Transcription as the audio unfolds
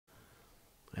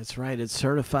That's right. It's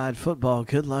certified football.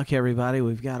 Good luck, everybody.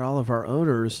 We've got all of our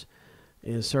owners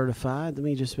is certified. Let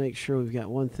me just make sure we've got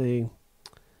one thing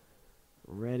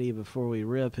ready before we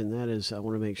rip, and that is I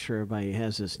want to make sure everybody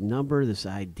has this number, this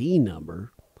ID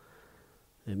number.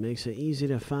 It makes it easy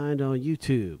to find on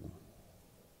YouTube.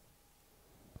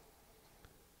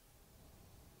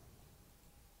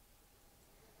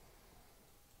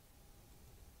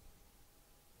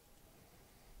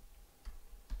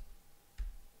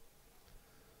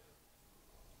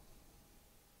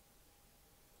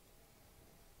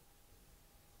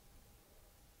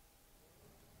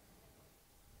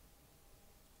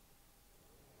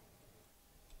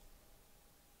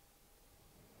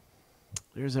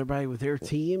 There's everybody with their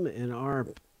team in our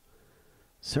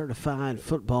certified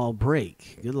football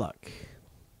break. Good luck.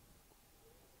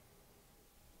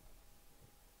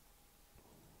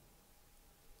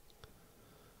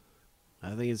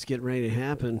 I think it's getting ready to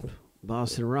happen.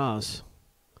 Boston Ross.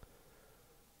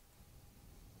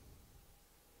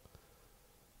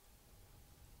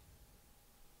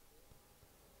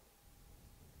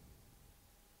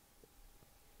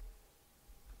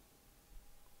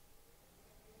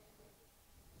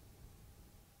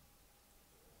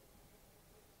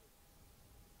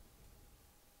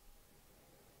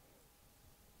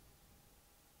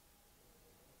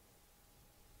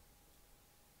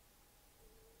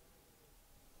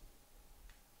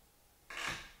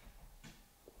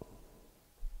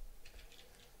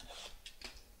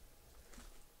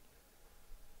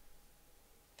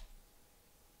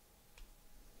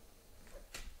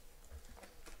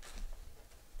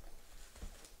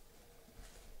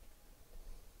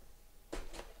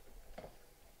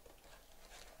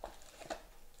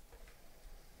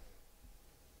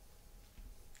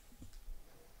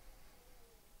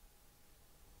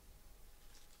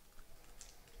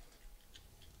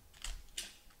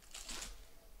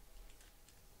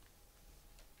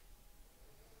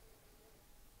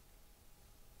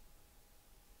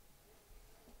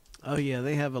 Oh, yeah,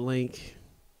 they have a link.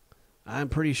 I'm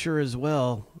pretty sure as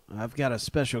well. I've got a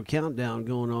special countdown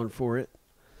going on for it.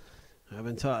 I've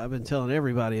been telling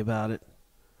everybody about it.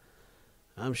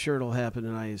 I'm sure it'll happen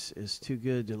tonight. It's too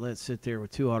good to let sit there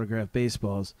with 2 autographed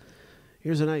baseballs.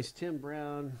 Here's a nice Tim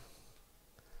Brown,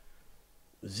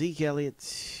 Zeke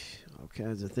Elliott, all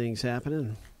kinds of things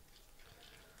happening.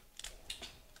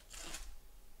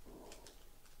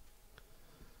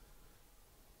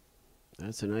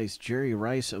 That's a nice Jerry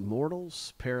Rice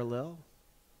Immortals parallel.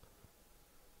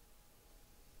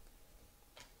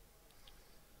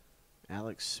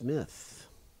 Alex Smith.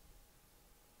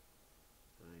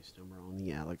 Nice number on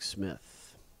the Alex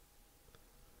Smith.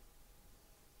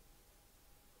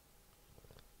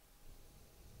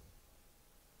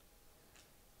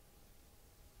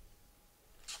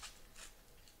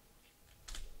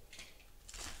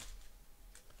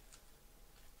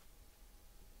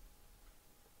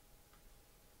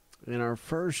 And our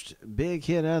first big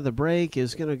hit out of the break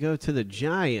is going to go to the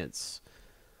Giants.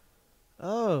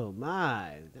 Oh,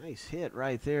 my. Nice hit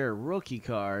right there. Rookie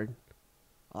card.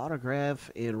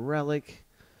 Autograph and relic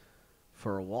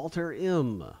for Walter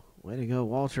M. Way to go,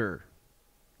 Walter.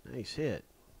 Nice hit.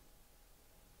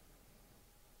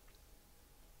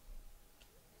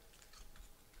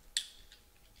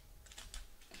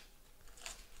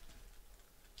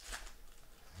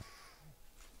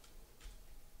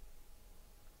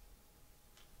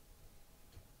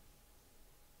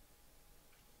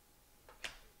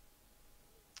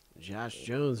 Josh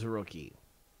Jones, a rookie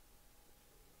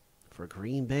for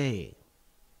Green Bay.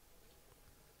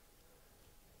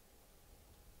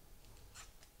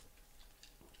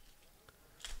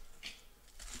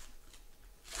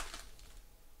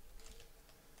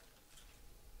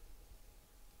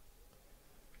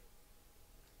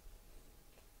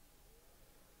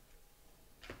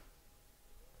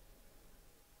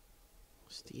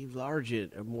 Steve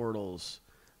Largent, Immortals.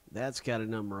 That's got a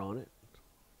number on it.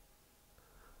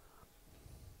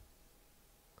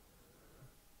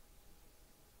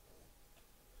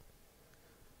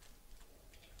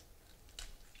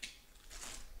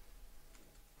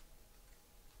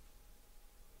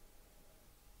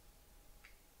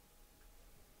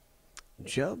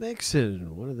 Joe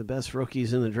Mixon, one of the best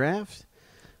rookies in the draft.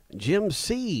 Jim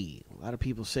C. A lot of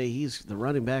people say he's the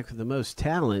running back with the most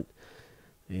talent,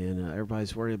 and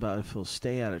everybody's worried about if he'll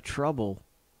stay out of trouble.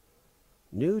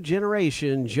 New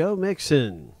generation, Joe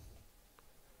Mixon.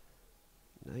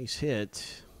 Nice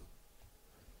hit.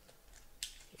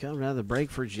 Coming out of the break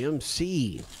for Jim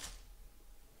C.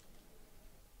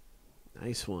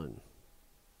 Nice one.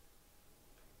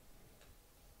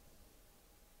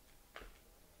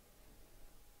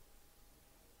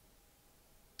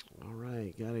 All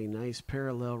right, got a nice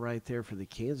parallel right there for the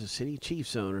Kansas City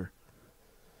Chiefs owner.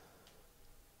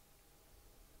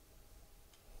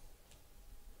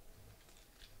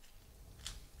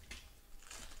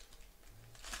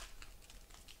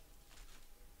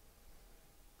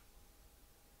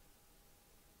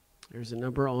 There's a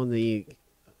number on the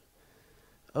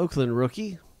Oakland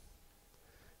rookie.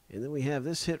 And then we have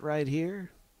this hit right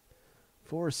here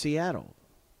for Seattle.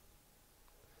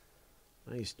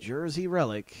 Nice jersey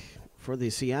relic for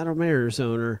the Seattle Mariners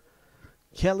owner,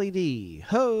 Kelly D.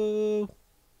 Ho!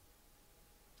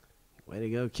 Way to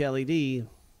go, Kelly D.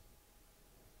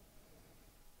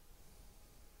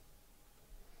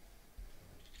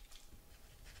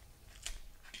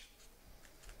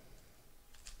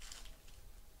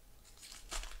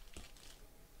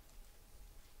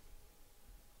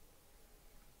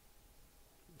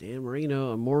 Dan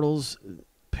Marino, Immortals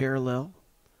parallel.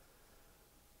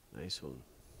 Nice one.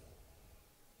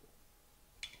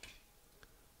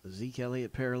 Zeke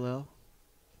Elliott parallel.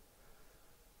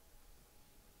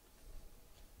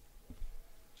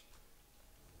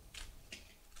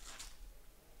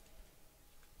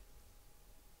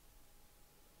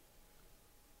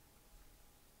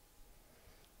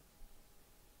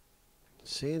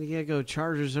 San Diego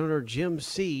Chargers owner Jim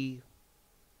C.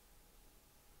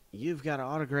 You've got an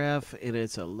autograph, and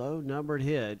it's a low-numbered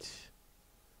hit.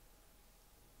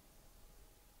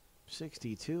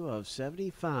 62 of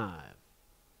 75.